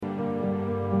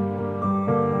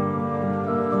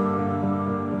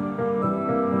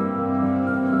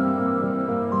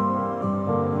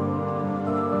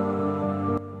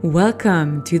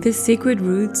Welcome to the Sacred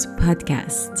Roots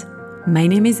podcast. My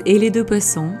name is Elie de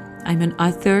Besson. I'm an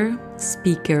author,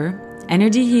 speaker,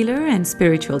 energy healer, and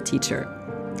spiritual teacher.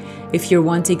 If you're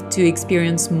wanting to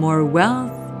experience more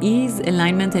wealth, ease,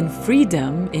 alignment, and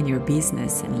freedom in your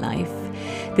business and life,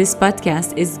 this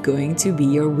podcast is going to be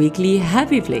your weekly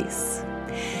happy place.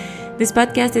 This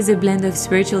podcast is a blend of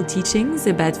spiritual teachings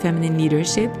about feminine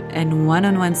leadership and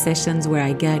one-on-one sessions where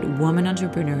I guide women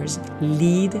entrepreneurs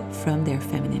lead from their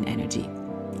feminine energy.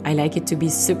 I like it to be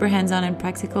super hands-on and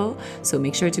practical, so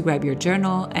make sure to grab your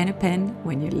journal and a pen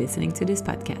when you're listening to this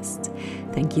podcast.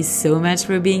 Thank you so much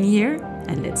for being here,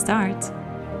 and let's start.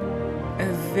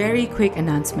 A very quick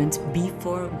announcement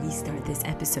before we start this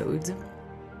episode.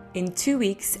 In 2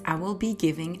 weeks, I will be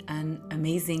giving an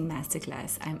amazing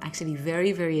masterclass. I'm actually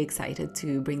very, very excited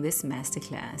to bring this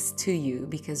masterclass to you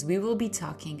because we will be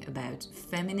talking about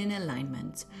feminine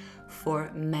alignment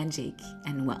for magic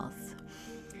and wealth.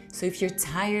 So if you're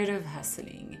tired of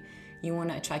hustling, you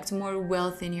want to attract more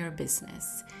wealth in your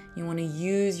business, you want to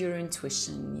use your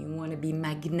intuition, you want to be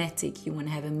magnetic, you want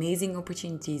to have amazing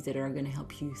opportunities that are going to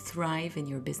help you thrive in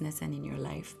your business and in your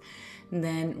life,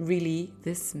 then really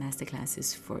this masterclass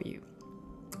is for you.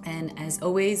 And as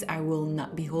always, I will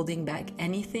not be holding back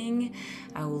anything.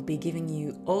 I will be giving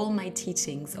you all my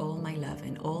teachings, all my love,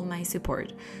 and all my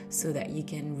support so that you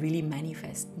can really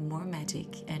manifest more magic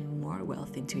and more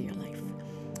wealth into your life.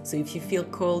 So if you feel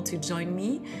called to join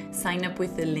me, sign up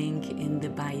with the link in the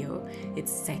bio.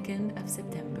 It's 2nd of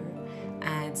September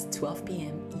at 12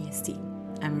 p.m. EST.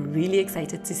 I'm really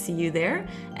excited to see you there.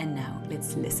 And now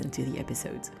let's listen to the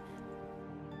episode.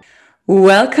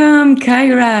 Welcome,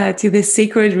 Kyra, to the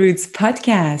Sacred Roots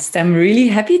podcast. I'm really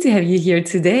happy to have you here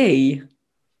today.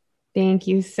 Thank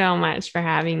you so much for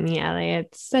having me, Ellie.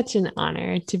 It's such an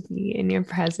honor to be in your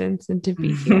presence and to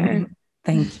be here.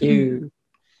 Thank you.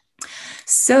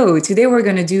 So today we're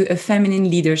going to do a feminine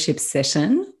leadership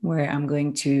session where I'm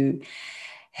going to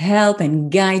help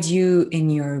and guide you in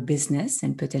your business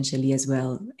and potentially as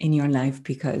well in your life,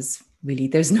 because really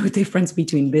there's no difference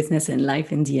between business and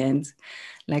life in the end.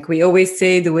 Like we always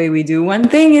say, the way we do one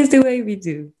thing is the way we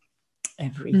do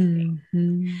everything.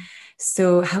 Mm-hmm.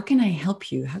 So how can I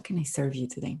help you? How can I serve you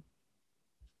today?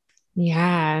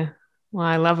 Yeah. Well,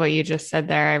 I love what you just said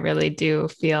there. I really do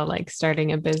feel like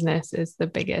starting a business is the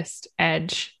biggest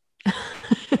edge.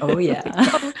 Oh, yeah.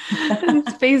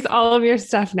 Face all of your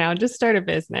stuff now. Just start a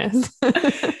business.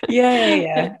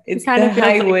 Yeah. It's kind of feels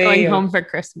like going home for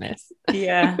Christmas.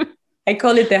 Yeah. I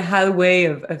call it the highway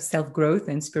of self-growth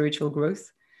and spiritual growth.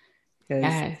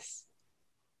 Yes.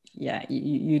 Yeah,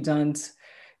 you don't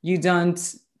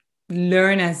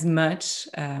learn as much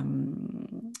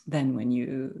than when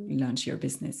you launch your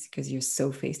business because you're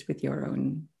so faced with your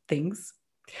own things.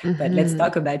 Mm-hmm. But let's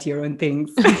talk about your own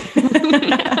things.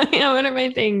 Yeah, what are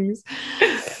my things?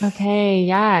 Okay,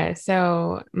 yeah.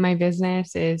 So my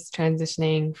business is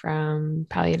transitioning from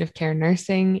palliative care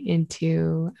nursing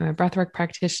into I'm a breathwork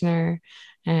practitioner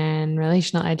and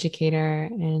relational educator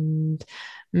and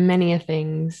many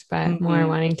things, but more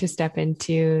wanting to step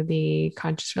into the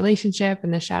conscious relationship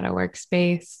and the shadow work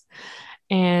space.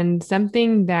 And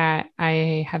something that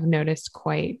I have noticed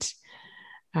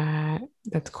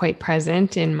that's quite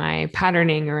present in my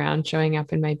patterning around showing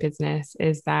up in my business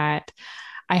is that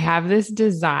I have this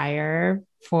desire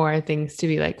for things to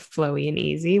be like flowy and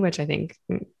easy, which I think,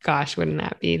 gosh, wouldn't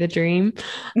that be the dream?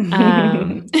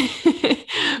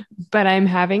 But I'm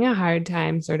having a hard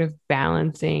time sort of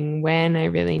balancing when I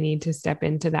really need to step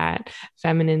into that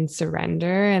feminine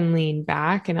surrender and lean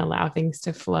back and allow things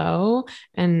to flow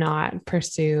and not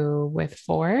pursue with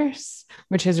force,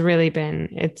 which has really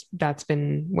that's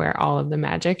been where all of the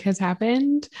magic has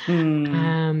happened.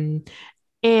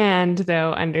 And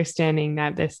though understanding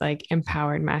that this like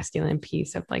empowered masculine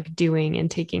piece of like doing and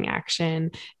taking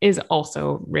action is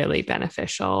also really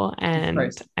beneficial.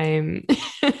 And I'm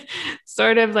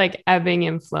sort of like ebbing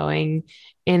and flowing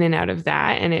in and out of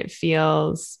that. And it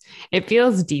feels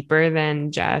deeper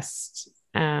than just,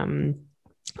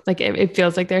 it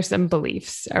feels like there's some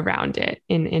beliefs around it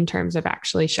in terms of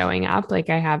actually showing up.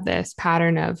 Like I have this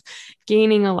pattern of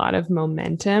gaining a lot of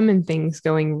momentum and things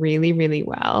going really, really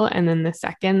well. And then the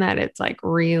second that it's like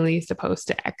really supposed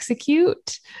to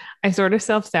execute, I sort of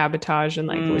self-sabotage and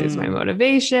like lose my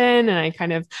motivation. And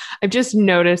I've just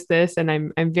noticed this, and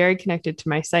I'm very connected to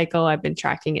my cycle. I've been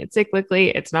tracking it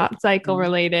cyclically. It's not cycle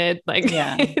related.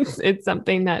 It's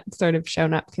something that's sort of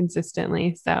shown up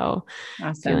consistently. So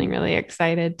awesome. Feeling really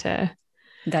excited to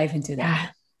dive into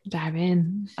that. Dive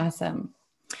in. Awesome.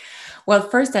 Well,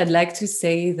 first, I'd like to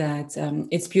say that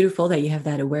it's beautiful that you have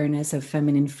that awareness of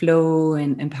feminine flow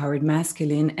and empowered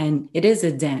masculine, and it is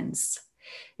a dance.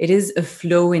 It is a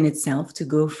flow in itself to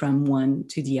go from one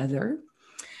to the other.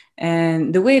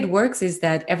 And the way it works is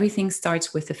that everything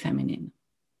starts with the feminine,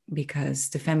 because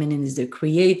the feminine is the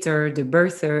creator, the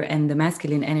birther, and the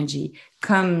masculine energy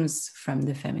comes from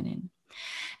the feminine.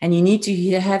 And you need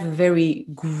to have a very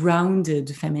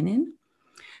grounded feminine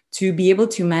to be able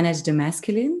to manage the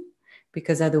masculine,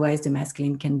 because otherwise the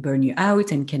masculine can burn you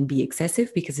out and can be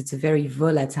excessive, because it's a very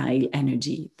volatile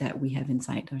energy that we have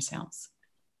inside ourselves.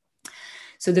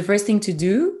 So the first thing to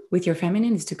do with your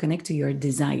feminine is to connect to your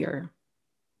desire.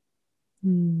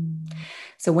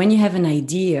 So when you have an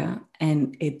idea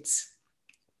and it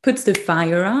puts the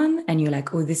fire on and you're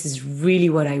like, oh, this is really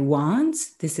what I want.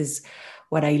 This is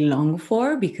what I long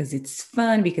for because it's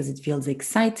fun, because it feels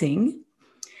exciting.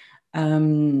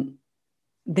 Then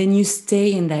you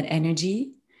stay in that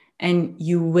energy and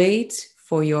you wait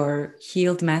for your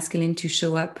healed masculine to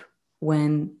show up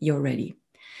when you're ready.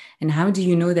 And how do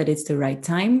you know that it's the right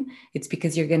time? It's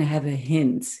because you're going to have a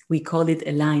hint. We call it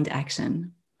aligned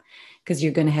action. Because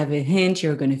you're going to have a hint,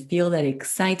 you're going to feel that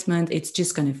excitement. It's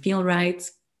just going to feel right.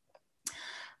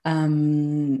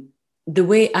 The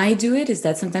way I do it is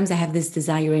that sometimes I have this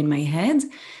desire in my head,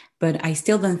 but I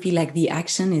still don't feel like the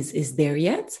action is there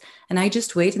yet. And I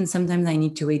just wait. And sometimes I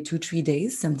need to wait 2-3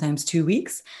 days, sometimes 2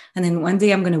 weeks. And then one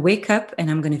day I'm going to wake up and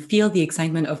I'm going to feel the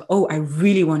excitement of, oh, I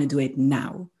really want to do it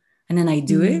now. And then I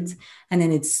do it. And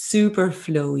then it's super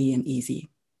flowy and easy.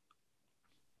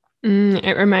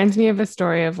 It reminds me of a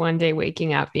story of one day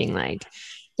waking up being like,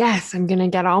 yes, I'm going to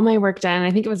get all my work done.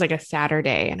 I think it was like a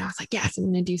Saturday. And I was like, yes, I'm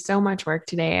going to do so much work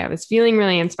today. I was feeling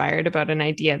really inspired about an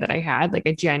idea that I had. Like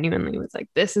I genuinely was like,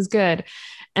 this is good.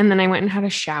 And then I went and had a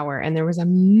shower and there was a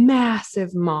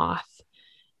massive moth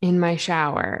in my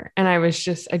shower. And I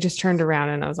just turned around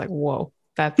and I was like, whoa,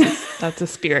 that's a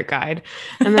spirit guide.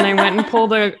 And then I went and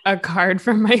pulled a card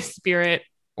from my spirit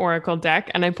oracle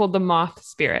deck and I pulled the moth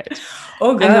spirit.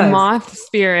 Oh, God. And the moth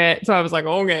spirit. So I was like,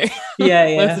 okay, yeah.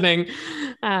 listening.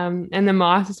 And the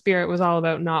moth spirit was all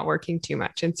about not working too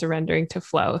much and surrendering to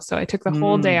flow. So I took the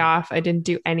whole day off. I didn't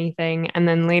do anything. And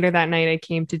then later that night, I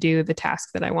came to do the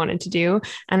task that I wanted to do.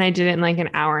 And I did it in like an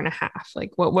hour and a half.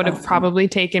 Like what would have probably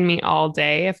taken me all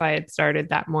day if I had started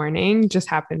that morning just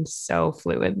happened so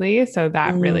fluidly. So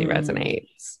that really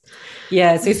resonates.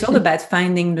 Yeah. So it's all about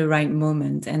finding the right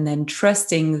moment and then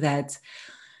trusting that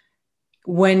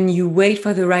when you wait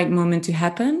for the right moment to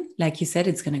happen, like you said,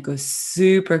 it's going to go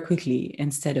super quickly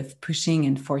instead of pushing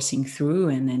and forcing through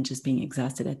and then just being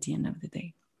exhausted at the end of the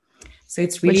day. So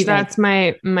it's really that's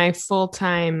my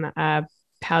full-time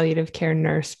palliative care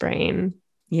nurse brain.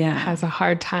 Yeah, has a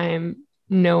hard time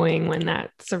knowing when that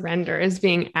surrender is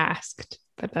being asked.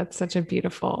 But that's such a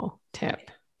beautiful tip.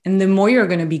 And the more you're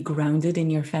going to be grounded in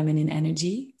your feminine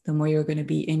energy, the more you're going to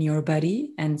be in your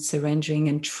body and surrendering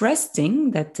and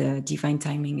trusting that the divine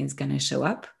timing is going to show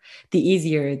up, the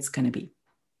easier it's going to be.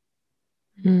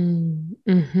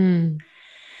 Mm-hmm.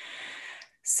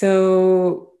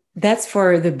 So that's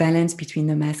for the balance between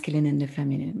the masculine and the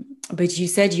feminine. But you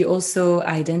said you also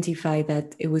identified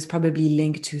that it was probably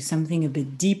linked to something a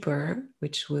bit deeper,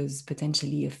 which was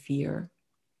potentially a fear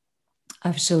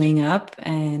of showing up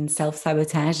and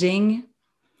self-sabotaging.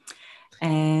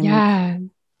 And yeah,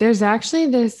 there's actually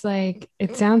this, like,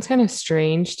 it sounds kind of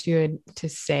strange to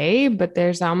say, but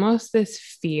there's almost this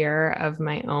fear of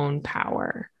my own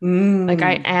power. Like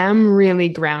I am really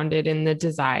grounded in the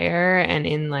desire and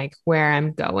in like where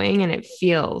I'm going, and it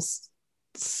feels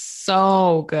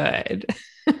so good.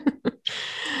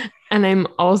 And I'm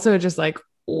also just like,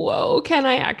 whoa, can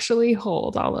I actually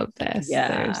hold all of this?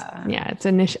 It's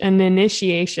an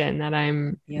initiation that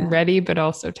I'm ready, but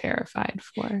also terrified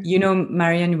for. You know,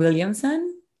 Marianne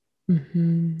Williamson,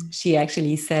 she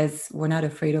actually says, we're not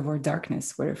afraid of our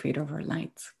darkness, we're afraid of our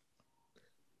light.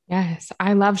 Yes,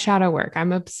 I love shadow work.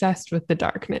 I'm obsessed with the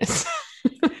darkness.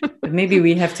 But maybe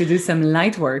we have to do some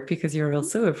light work because you're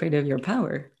also afraid of your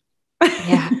power.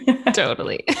 Yeah,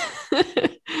 totally.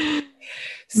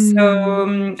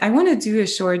 So I want to do a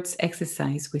short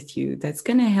exercise with you that's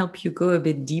going to help you go a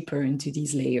bit deeper into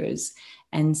these layers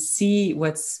and see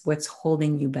what's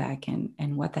holding you back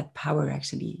and what that power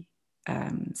actually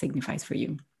signifies for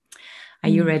you. Are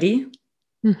you ready?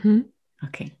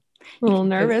 Okay. A little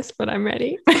nervous, but I'm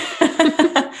ready.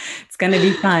 It's going to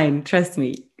be fine. Trust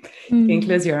me. You can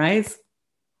close your eyes.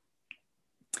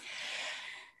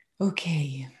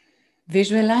 Okay.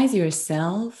 Visualize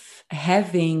yourself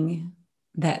having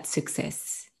that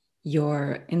success.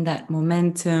 You're in that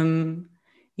momentum.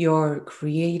 You're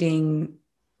creating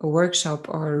a workshop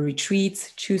or a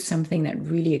retreat, choose something that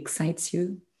really excites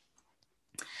you.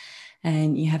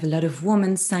 And you have a lot of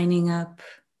women signing up.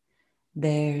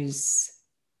 There's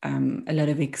a lot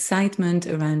of excitement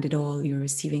around it all. You're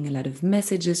receiving a lot of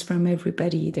messages from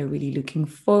everybody. They're really looking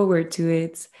forward to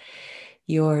it.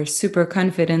 You're super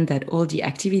confident that all the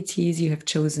activities you have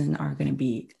chosen are going to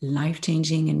be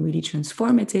life-changing and really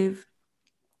transformative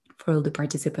for all the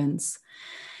participants.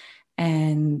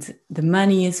 And the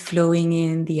money is flowing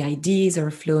in, the ideas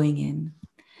are flowing in.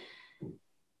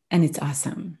 And it's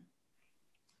awesome.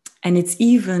 And it's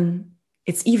even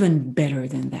better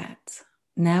than that.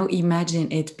 Now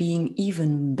imagine it being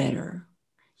even better.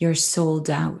 You're sold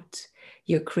out.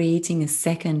 You're creating a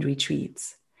second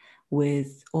retreat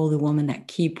with all the women that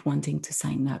keep wanting to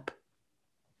sign up.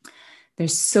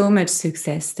 There's so much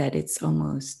success that it's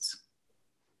almost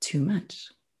too much.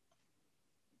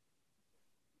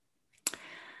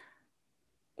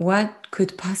 What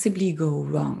could possibly go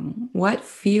wrong? What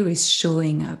fear is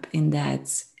showing up in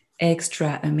that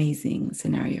extra amazing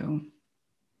scenario?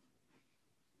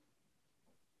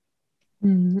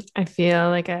 I feel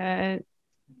like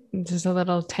just a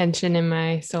little tension in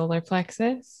my solar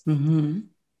plexus. Mm-hmm.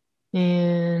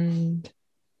 And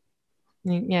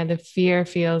yeah, the fear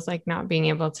feels like not being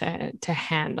able to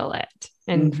handle it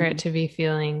and for it to be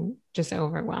feeling just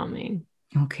overwhelming.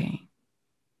 Okay.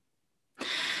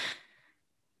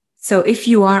 So if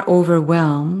you are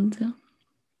overwhelmed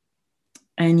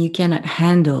and you cannot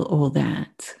handle all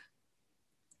that,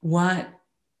 what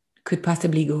could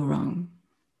possibly go wrong?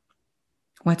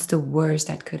 What's the worst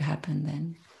that could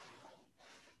happen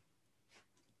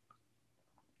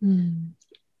then?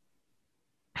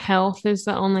 Health is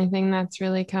the only thing that's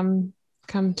really come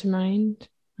to mind.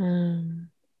 And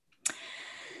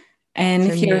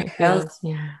if your health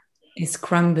is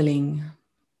crumbling,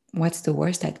 what's the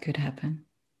worst that could happen?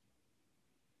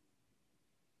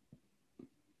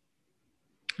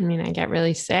 I mean, I get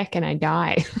really sick and I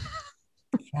die.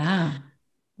 Yeah.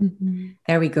 Mm-hmm.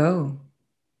 There we go.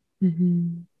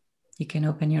 Mm-hmm. You can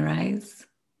open your eyes.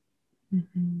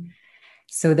 Mm-hmm.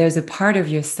 So there's a part of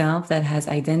yourself that has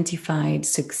identified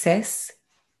success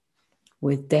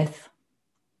with death.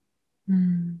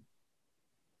 Mm-hmm.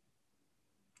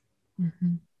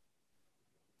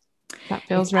 That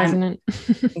feels resonant.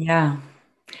 Yeah.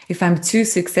 If I'm too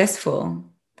successful,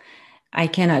 I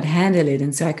cannot handle it.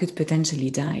 And so I could potentially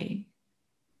die.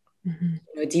 Mm-hmm.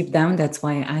 You know, deep down, that's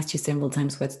why I asked you several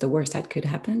times, what's the worst that could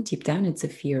happen? Deep down, it's a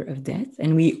fear of death.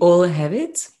 And we all have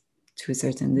it to a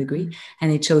certain degree. Mm-hmm.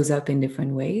 And it shows up in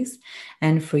different ways.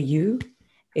 And for you,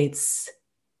 it's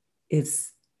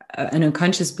an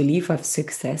unconscious belief of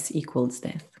success equals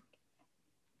death.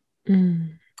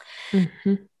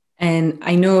 Mm-hmm. And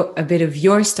I know a bit of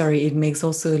your story. It makes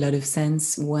also a lot of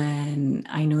sense when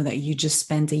I know that you just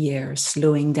spent a year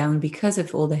slowing down because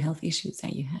of all the health issues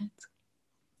that you had.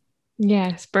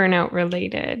 Yes, burnout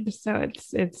related. So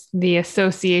it's the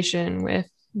association with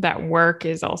that work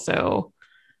is also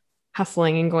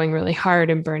hustling and going really hard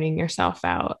and burning yourself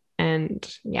out. And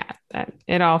yeah, that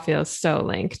it all feels so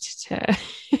linked to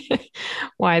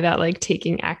why that like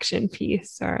taking action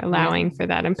piece or allowing for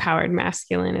that empowered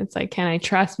masculine. It's like, can I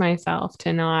trust myself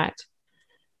to not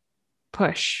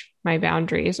push my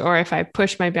boundaries? Or if I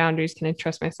push my boundaries, can I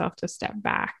trust myself to step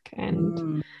back?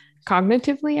 And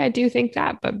cognitively, I do think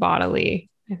that, but bodily,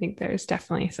 I think there's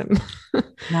definitely some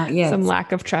some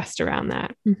lack of trust around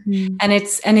that. Mm-hmm.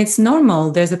 And it's normal.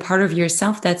 There's a part of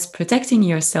yourself that's protecting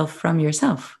yourself from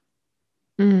yourself.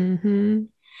 Mm-hmm.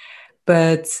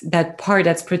 But that part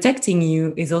that's protecting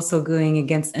you is also going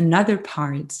against another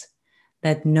part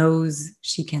that knows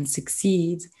she can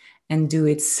succeed and do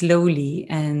it slowly.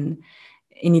 And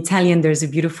in Italian, there's a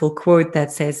beautiful quote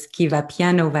that says, "Chi va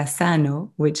piano va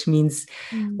sano," which means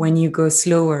when you go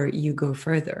slower, you go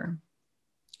further.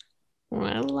 Oh,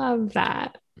 I love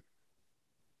that.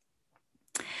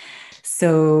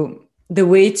 So the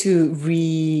way to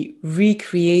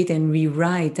recreate and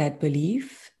rewrite that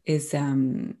belief is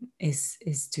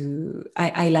to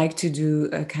I like to do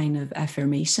a kind of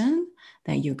affirmation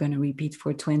that you're going to repeat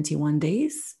for 21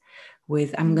 days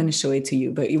with, I'm going to show it to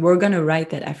you, but we're going to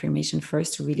write that affirmation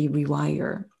first to really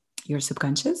rewire your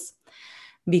subconscious,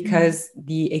 because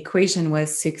the equation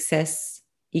was success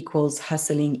equals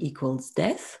hustling equals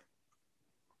death.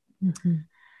 Mm-hmm.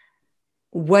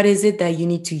 What is it that you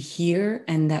need to hear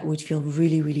and that would feel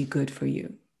really, really good for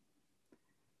you?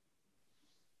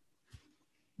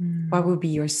 What would be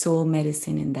your soul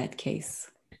medicine in that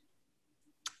case?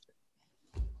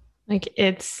 Like,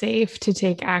 it's safe to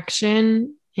take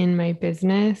action in my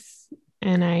business,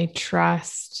 and I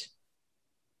trust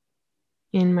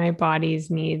in my body's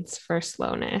needs for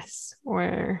slowness,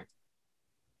 or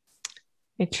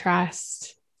I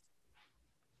trust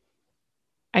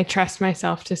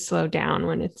myself to slow down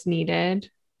when it's needed,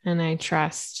 and I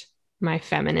trust my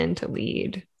feminine to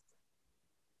lead.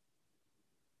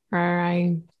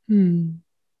 Or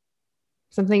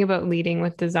something about leading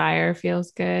with desire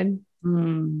feels good.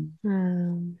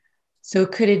 So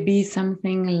could it be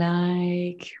something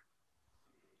like,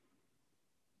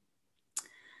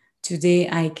 today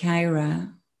I,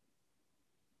 Kyra,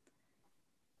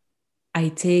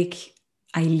 I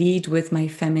lead with my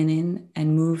feminine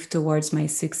and move towards my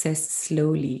success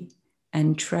slowly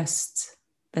and trust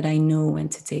that I know when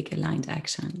to take aligned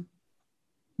action.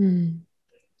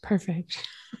 Perfect.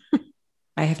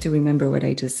 I have to remember what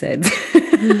I just said.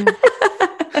 Yeah.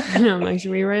 I'm like,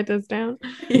 should we write this down?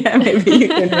 Yeah, maybe you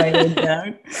can write it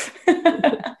down.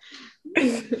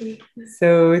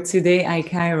 So today, I,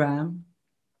 Kyra,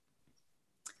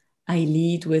 I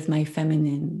lead with my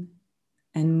feminine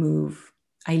and move.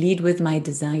 I lead with my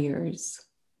desires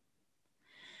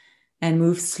and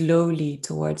move slowly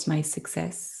towards my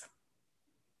success.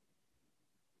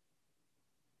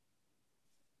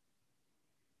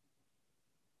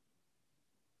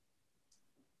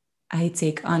 I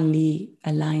take only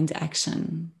aligned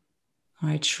action, or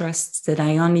I trust that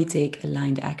I only take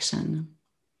aligned action.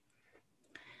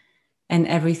 And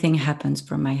everything happens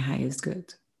for my highest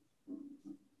good.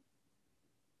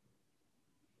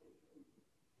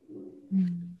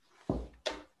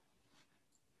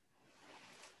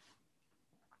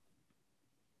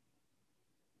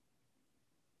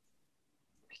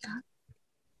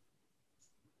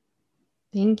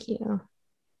 Thank you.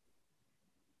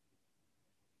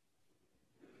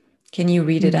 Can you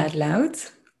read it out loud?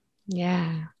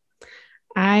 Yeah.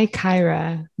 I,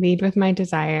 Kyra, lead with my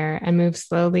desire and move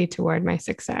slowly toward my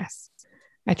success.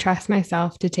 I trust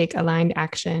myself to take aligned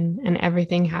action, and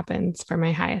everything happens for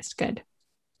my highest good.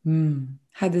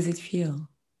 How does it feel?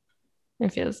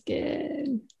 It feels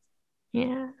good.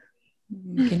 Yeah.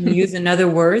 Can you use another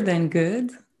word than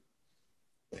good?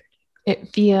 It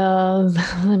feels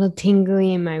a little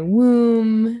tingly in my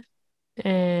womb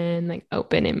and like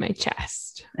open in my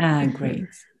chest. Great.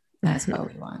 That's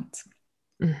what we want.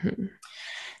 Mm-hmm.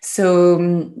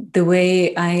 So the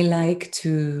way I like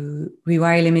to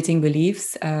rewire limiting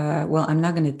beliefs, well, I'm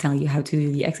not going to tell you how to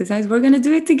do the exercise. We're going to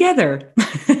do it together.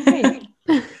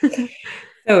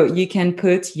 So you can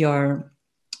put your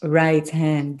right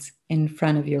hand in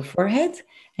front of your forehead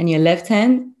and your left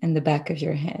hand in the back of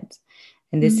your head.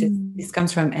 And this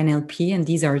comes from NLP, and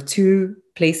these are two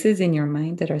places in your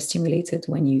mind that are stimulated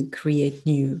when you create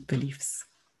new beliefs.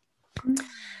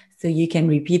 So you can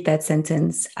repeat that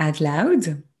sentence out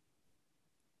loud.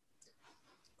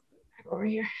 Over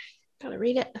here. Gotta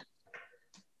read it.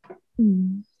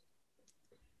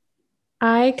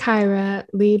 I, Kyra,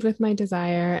 lead with my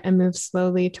desire and move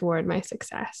slowly toward my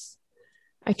success.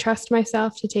 I trust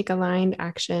myself to take aligned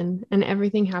action, and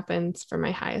everything happens for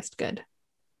my highest good.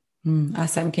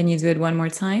 Awesome. Can you do it one more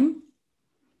time?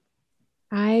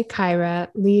 I, Kyra,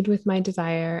 lead with my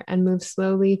desire and move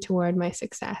slowly toward my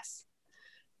success.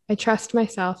 I trust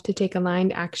myself to take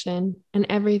aligned action, and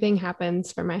everything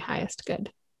happens for my highest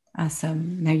good.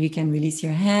 Awesome. Now you can release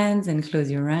your hands and close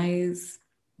your eyes.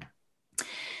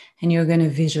 And you're going to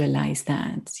visualize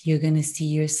that. You're going to see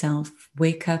yourself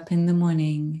wake up in the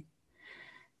morning,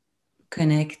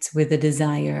 connect with the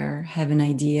desire, have an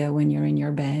idea when you're in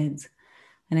your bed,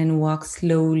 and then walk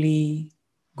slowly,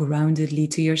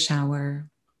 groundedly to your shower.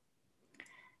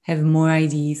 Have more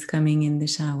ideas coming in the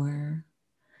shower,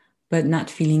 but not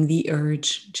feeling the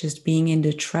urge, just being in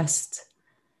the trust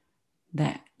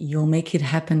that you'll make it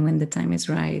happen when the time is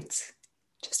right.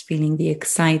 Just feeling the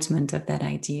excitement of that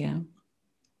idea.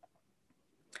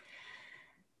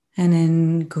 And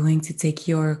then going to take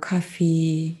your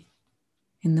coffee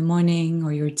in the morning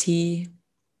or your tea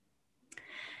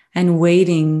and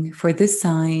waiting for the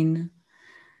sign,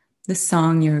 the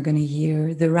song you're going to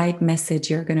hear, the right message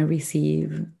you're going to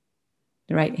receive,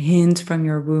 the right hint from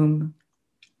your womb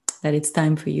that it's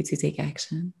time for you to take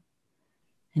action.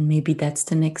 And maybe that's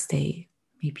the next day.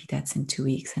 Maybe that's in 2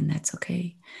 weeks, and that's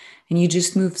okay. And you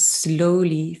just move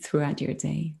slowly throughout your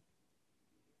day.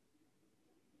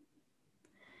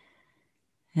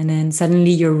 And then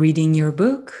suddenly you're reading your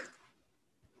book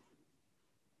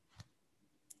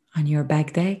on your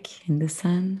back deck in the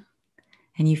sun,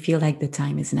 and you feel like the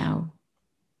time is now.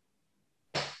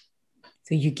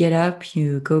 So you get up,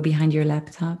 you go behind your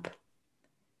laptop,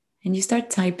 and you start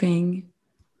typing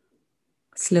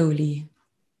slowly,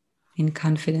 in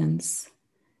confidence,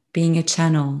 being a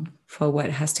channel for what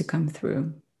has to come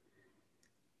through.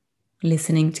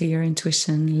 listening to your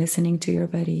intuition, listening to your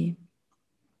body,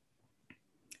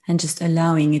 and just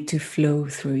allowing it to flow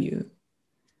through you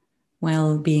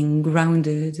while being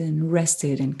grounded and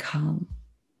rested and calm.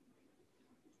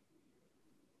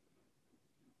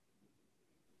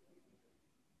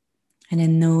 And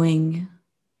then knowing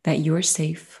that you're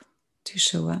safe to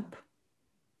show up.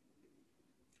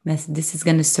 That this is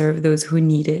going to serve those who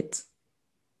need it.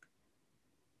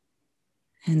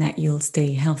 And that you'll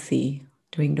stay healthy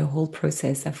during the whole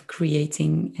process of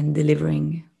creating and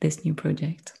delivering this new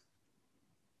project.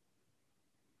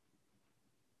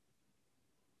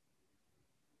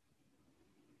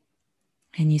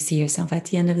 And you see yourself at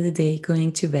the end of the day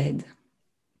going to bed,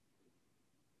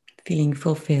 feeling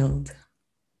fulfilled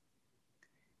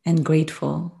and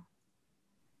grateful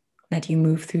that you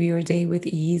move through your day with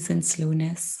ease and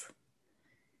slowness,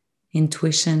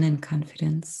 intuition and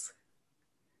confidence,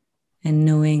 and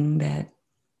knowing that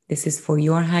this is for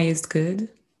your highest good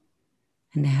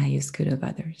and the highest good of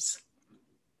others.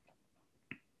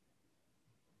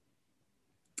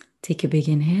 Take a big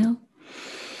inhale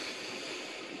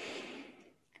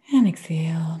and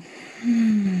exhale.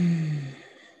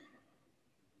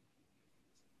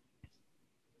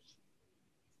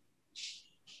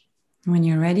 When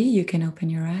you're ready, you can open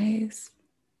your eyes.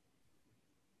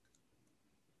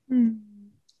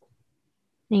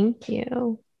 Thank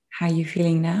you. How are you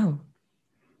feeling now?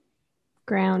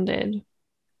 Grounded.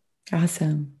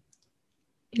 Awesome.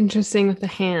 Interesting with the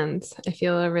hands. I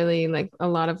feel a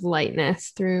lot of lightness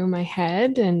through my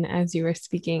head. And as you were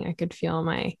speaking, I could feel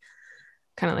my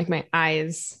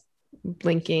eyes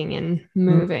blinking and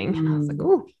moving. And I was like,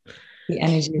 ooh, the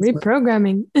energy is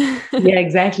reprogramming. Yeah,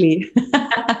 exactly.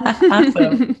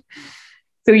 Awesome.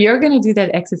 So you're going to do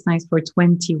that exercise for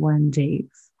 21 days.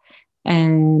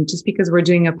 And just because we're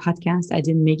doing a podcast, I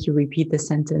didn't make you repeat the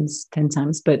sentence 10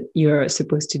 times, but you're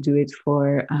supposed to do it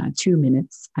for 2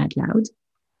 minutes out loud.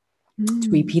 To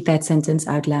repeat that sentence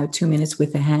out loud 2 minutes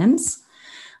with the hands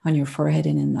on your forehead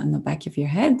and on the back of your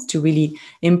head to really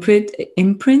imprint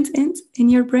it in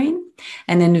your brain,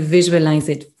 and then visualize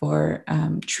it for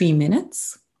 3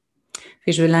 minutes.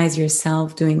 Visualize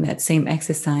yourself doing that same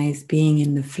exercise, being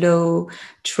in the flow,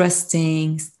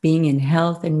 trusting, being in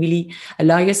health, and really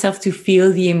allow yourself to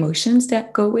feel the emotions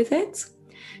that go with it.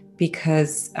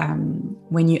 Because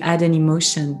when you add an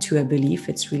emotion to a belief,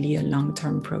 it's really a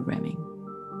long-term programming.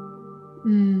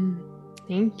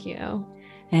 Thank you.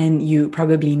 And you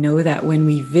probably know that when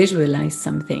we visualize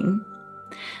something,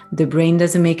 the brain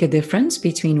doesn't make a difference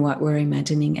between what we're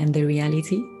imagining and the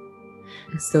reality.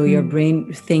 So your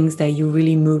brain thinks that you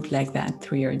really moved like that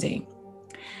through your day.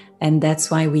 And that's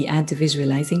why we add the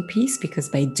visualizing piece, because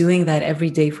by doing that every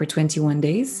day for 21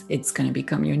 days, it's going to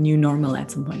become your new normal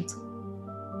at some point.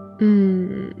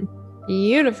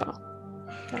 Beautiful.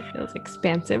 That feels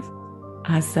expansive.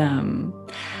 Awesome.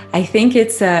 I think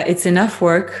it's enough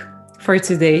work for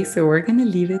today, so we're going to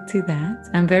leave it to that.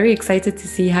 I'm very excited to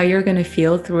see how you're going to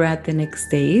feel throughout the next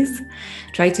days.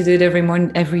 Try to do it every morning,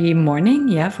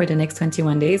 for the next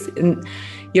 21 days. And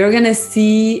you're going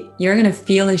to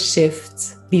feel a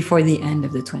shift before the end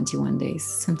of the 21 days.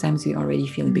 Sometimes we already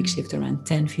feel a big shift around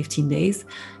 10, 15 days.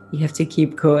 You have to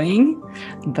keep going.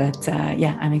 But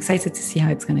I'm excited to see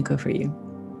how it's going to go for you.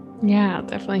 Yeah, I'll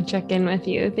definitely check in with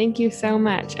you. Thank you so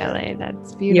much, Ellie.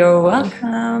 That's beautiful. You're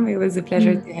welcome. It was a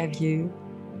pleasure to have you.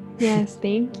 Yes,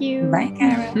 thank you. Bye,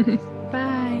 Karen.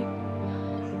 Bye.